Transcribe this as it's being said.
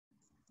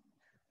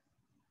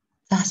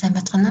За сайн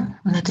байцгаана уу?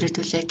 Өнөөдөр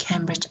хэдүүлээ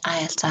Cambridge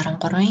IELTS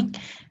 13-ийн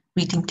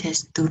reading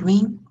test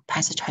 4-ийн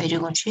passage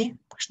 2-ыг уншия.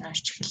 Багш нь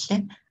уншиж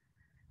эхэллээ.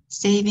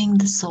 Saving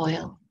the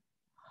soil.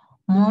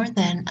 More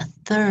than a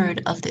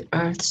third of the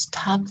Earth's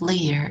top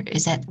layer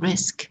is at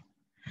risk.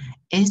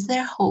 Is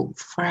there hope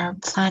for our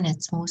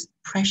planet's most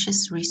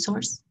precious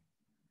resource?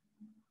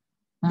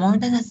 More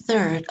than a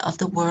third of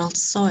the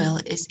world's soil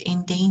is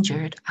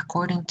endangered,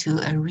 according to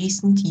a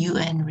recent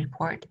UN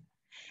report.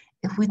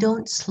 If we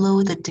don't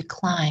slow the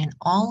decline,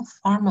 all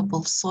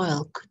farmable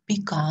soil could be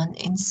gone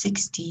in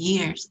 60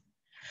 years.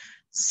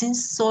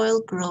 Since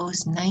soil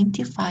grows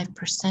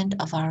 95%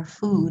 of our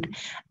food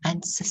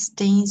and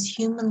sustains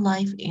human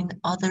life in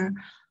other,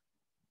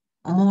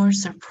 more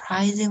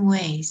surprising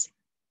ways,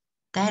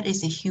 that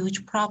is a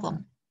huge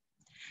problem.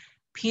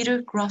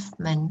 Peter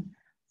Gruffman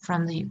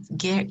from the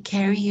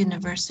Carey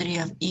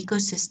University of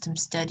Ecosystem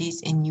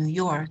Studies in New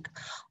York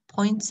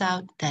points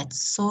out that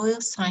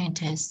soil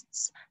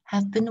scientists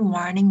have been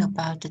warning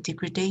about the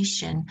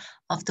degradation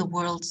of the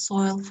world's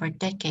soil for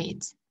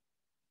decades.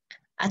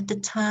 At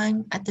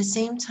the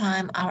same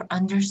time, our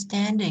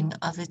understanding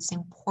of its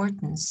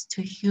importance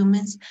to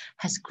humans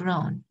has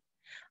grown.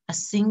 A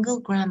single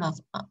gram of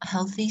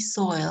healthy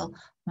soil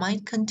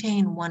might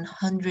contain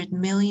 100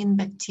 million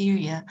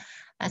bacteria,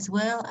 as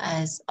well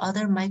as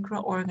other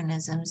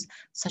microorganisms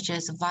such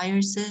as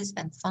viruses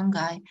and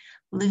fungi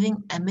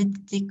living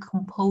amid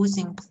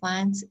decomposing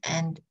plants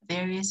and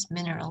various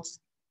minerals.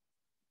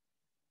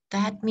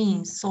 That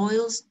means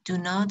soils do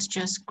not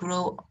just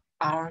grow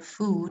our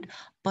food,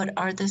 but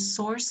are the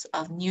source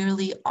of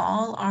nearly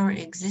all our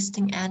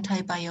existing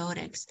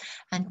antibiotics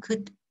and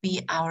could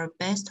be our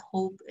best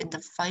hope in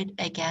the fight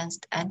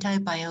against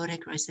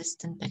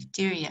antibiotic-resistant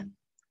bacteria.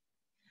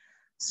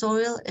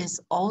 Soil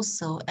is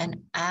also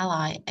an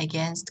ally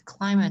against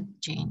climate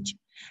change.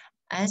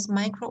 As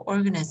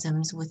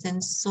microorganisms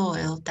within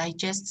soil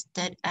digest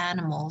dead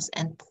animals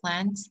and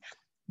plants,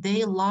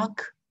 they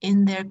lock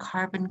in their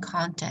carbon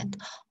content,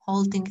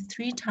 holding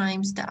 3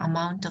 times the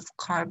amount of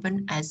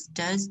carbon as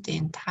does the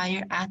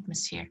entire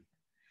atmosphere.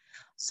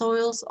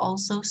 Soils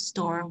also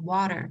store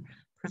water,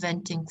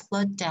 preventing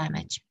flood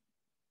damage.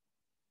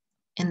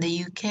 In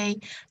the UK,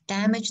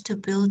 damage to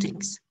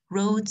buildings,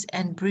 roads,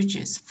 and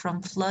bridges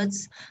from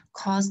floods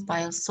caused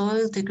by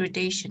soil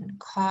degradation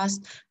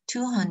cost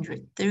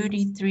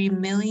 £233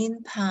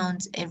 million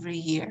every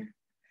year.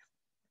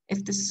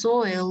 If the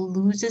soil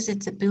loses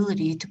its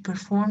ability to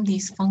perform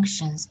these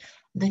functions,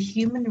 the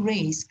human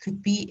race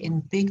could be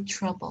in big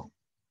trouble.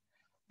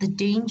 The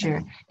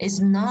danger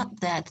is not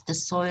that the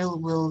soil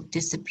will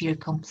disappear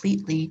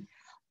completely,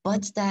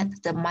 but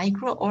that the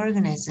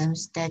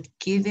microorganisms that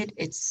give it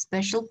its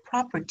special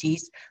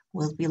properties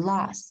will be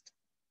lost.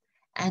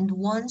 And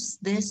once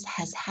this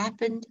has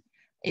happened,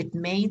 it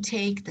may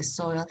take the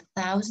soil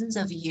thousands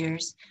of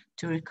years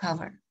to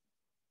recover.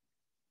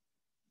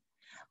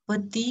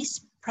 But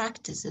these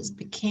practices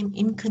became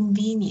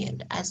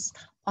inconvenient as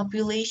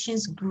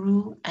populations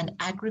grew and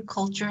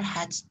agriculture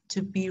had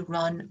to be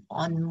run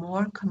on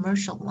more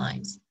commercial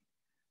lines.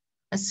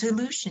 A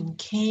solution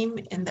came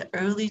in the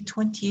early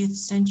 20th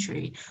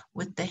century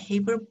with the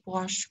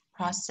Haber-Bosch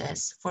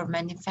process for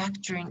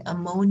manufacturing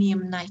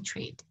ammonium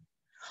nitrate.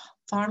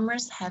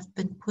 Farmers have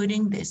been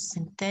putting this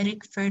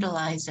synthetic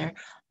fertilizer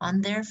on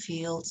their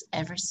fields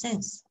ever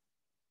since.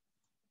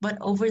 But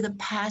over the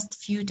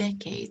past few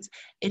decades,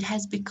 it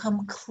has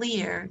become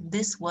clear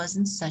this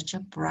wasn't such a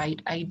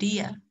bright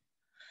idea.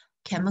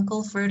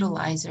 Chemical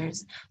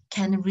fertilizers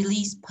can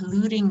release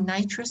polluting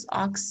nitrous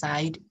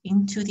oxide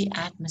into the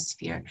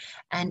atmosphere,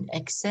 and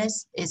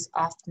excess is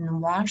often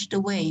washed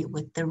away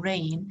with the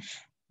rain,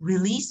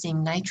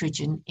 releasing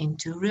nitrogen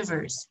into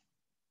rivers.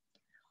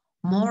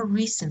 More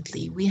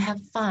recently, we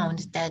have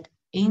found that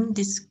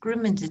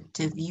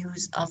indiscriminative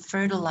use of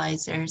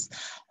fertilizers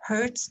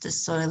hurts the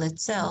soil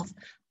itself,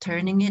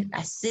 turning it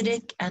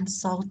acidic and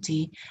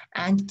salty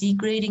and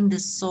degrading the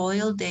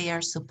soil they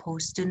are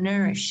supposed to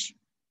nourish.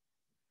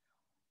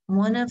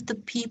 One of the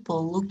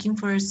people looking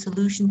for a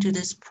solution to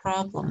this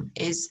problem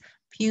is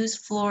Pius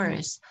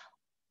Flores,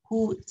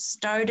 who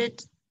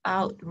started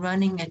out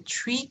running a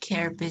tree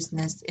care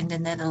business in the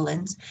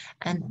Netherlands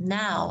and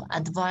now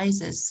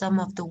advises some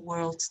of the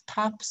world's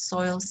top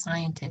soil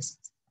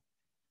scientists.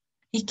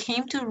 He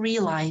came to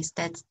realize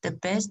that the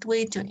best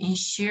way to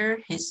ensure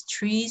his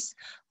trees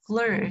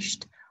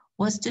flourished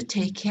was to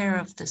take care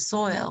of the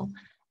soil,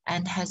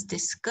 and has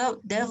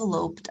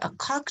developed a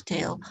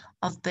cocktail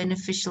of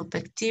beneficial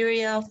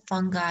bacteria,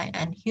 fungi,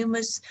 and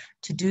humus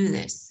to do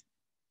this.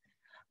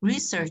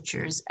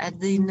 Researchers at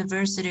the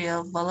University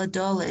of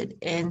Valladolid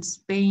in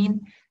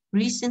Spain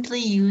recently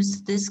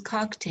used this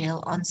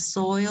cocktail on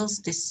soils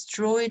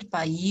destroyed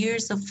by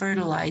years of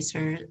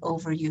fertilizer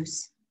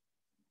overuse.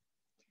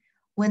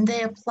 When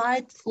they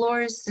applied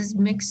Flores'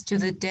 mix to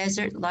the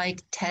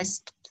desert-like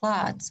test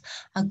plots,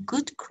 a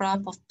good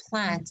crop of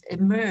plants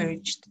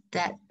emerged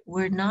that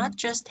were not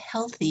just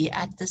healthy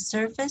at the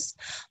surface,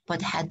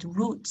 but had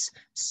roots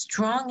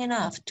strong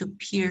enough to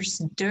pierce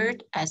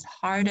dirt as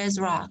hard as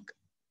rock.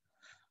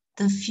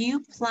 The few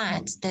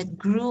plants that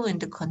grew in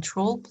the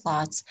control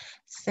plots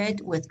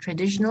fed with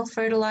traditional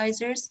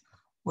fertilizers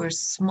were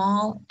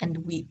small and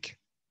weak.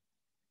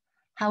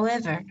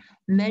 However,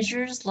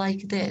 measures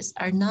like this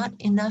are not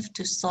enough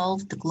to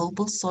solve the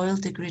global soil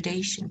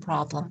degradation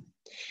problem.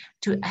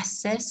 To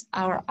assess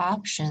our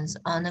options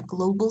on a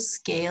global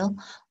scale,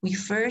 we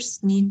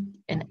first need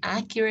an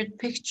accurate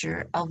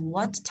picture of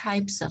what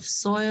types of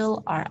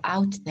soil are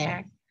out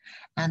there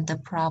and the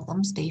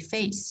problems they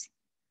face.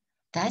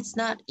 That's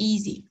not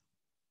easy.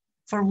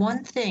 For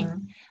one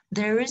thing,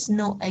 there is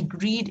no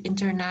agreed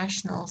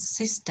international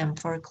system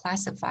for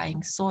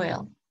classifying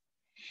soil.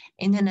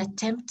 In an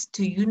attempt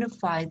to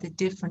unify the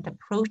different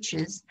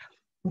approaches,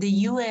 the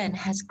UN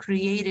has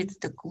created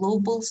the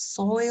Global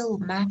Soil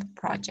Map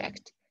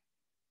Project.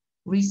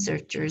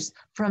 Researchers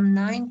from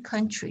 9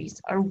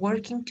 countries are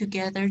working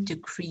together to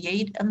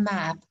create a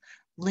map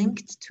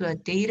linked to a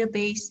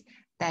database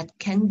that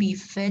can be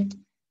fed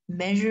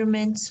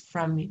measurements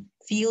from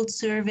field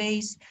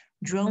surveys,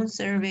 drone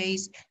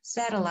surveys,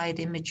 satellite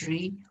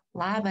imagery,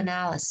 lab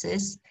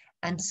analysis,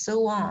 and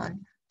so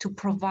on to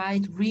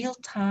provide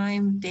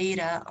real-time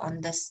data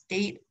on the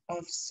state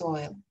of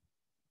soil.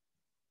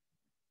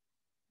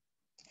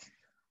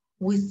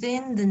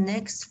 Within the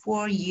next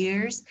 4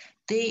 years,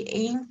 they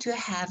aim to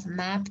have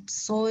mapped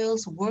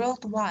soils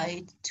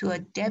worldwide to a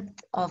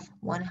depth of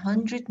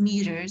 100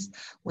 meters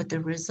with the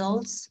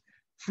results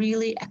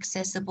freely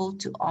accessible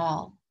to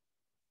all.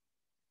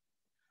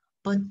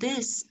 But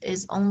this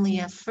is only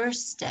a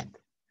first step.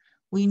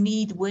 We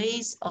need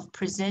ways of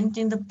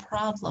presenting the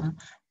problem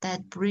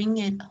that bring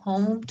it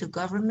home to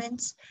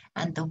governments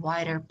and the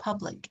wider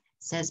public,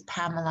 says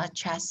Pamela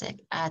Chasek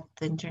at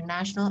the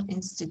International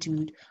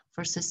Institute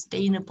for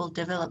Sustainable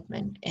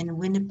Development in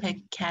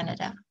Winnipeg,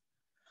 Canada.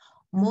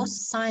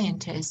 Most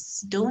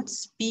scientists don't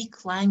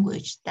speak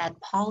language that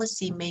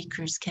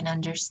policymakers can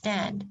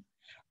understand,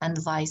 and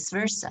vice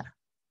versa.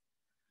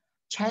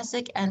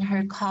 Chasek and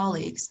her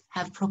colleagues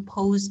have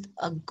proposed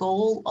a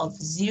goal of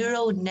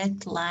zero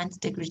net land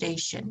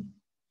degradation.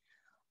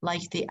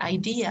 Like the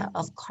idea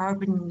of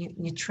carbon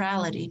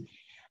neutrality,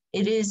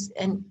 it is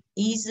an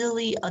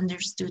easily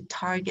understood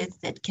target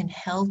that can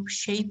help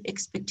shape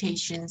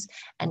expectations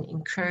and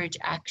encourage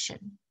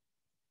action.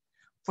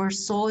 For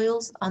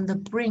soils on the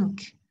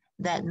brink,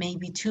 that may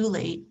be too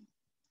late.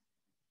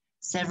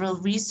 Several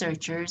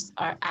researchers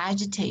are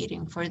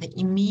agitating for the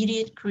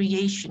immediate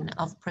creation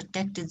of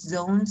protected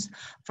zones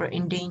for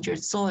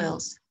endangered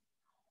soils.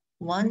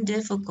 One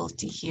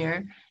difficulty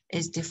here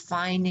is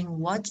defining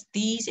what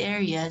these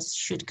areas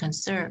should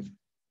conserve.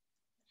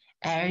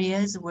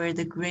 Areas where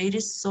the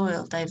greatest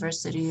soil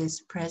diversity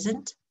is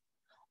present,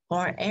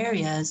 or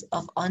areas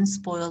of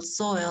unspoiled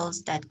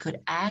soils that could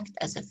act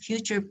as a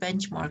future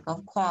benchmark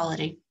of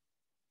quality.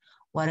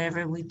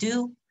 Whatever we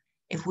do,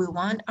 if we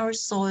want our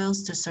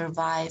soils to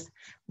survive,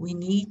 we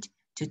need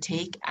to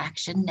take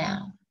action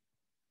now.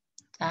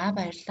 За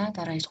баярлалаа.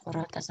 Дараагийнх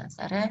 3 удаа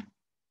сонсоорой.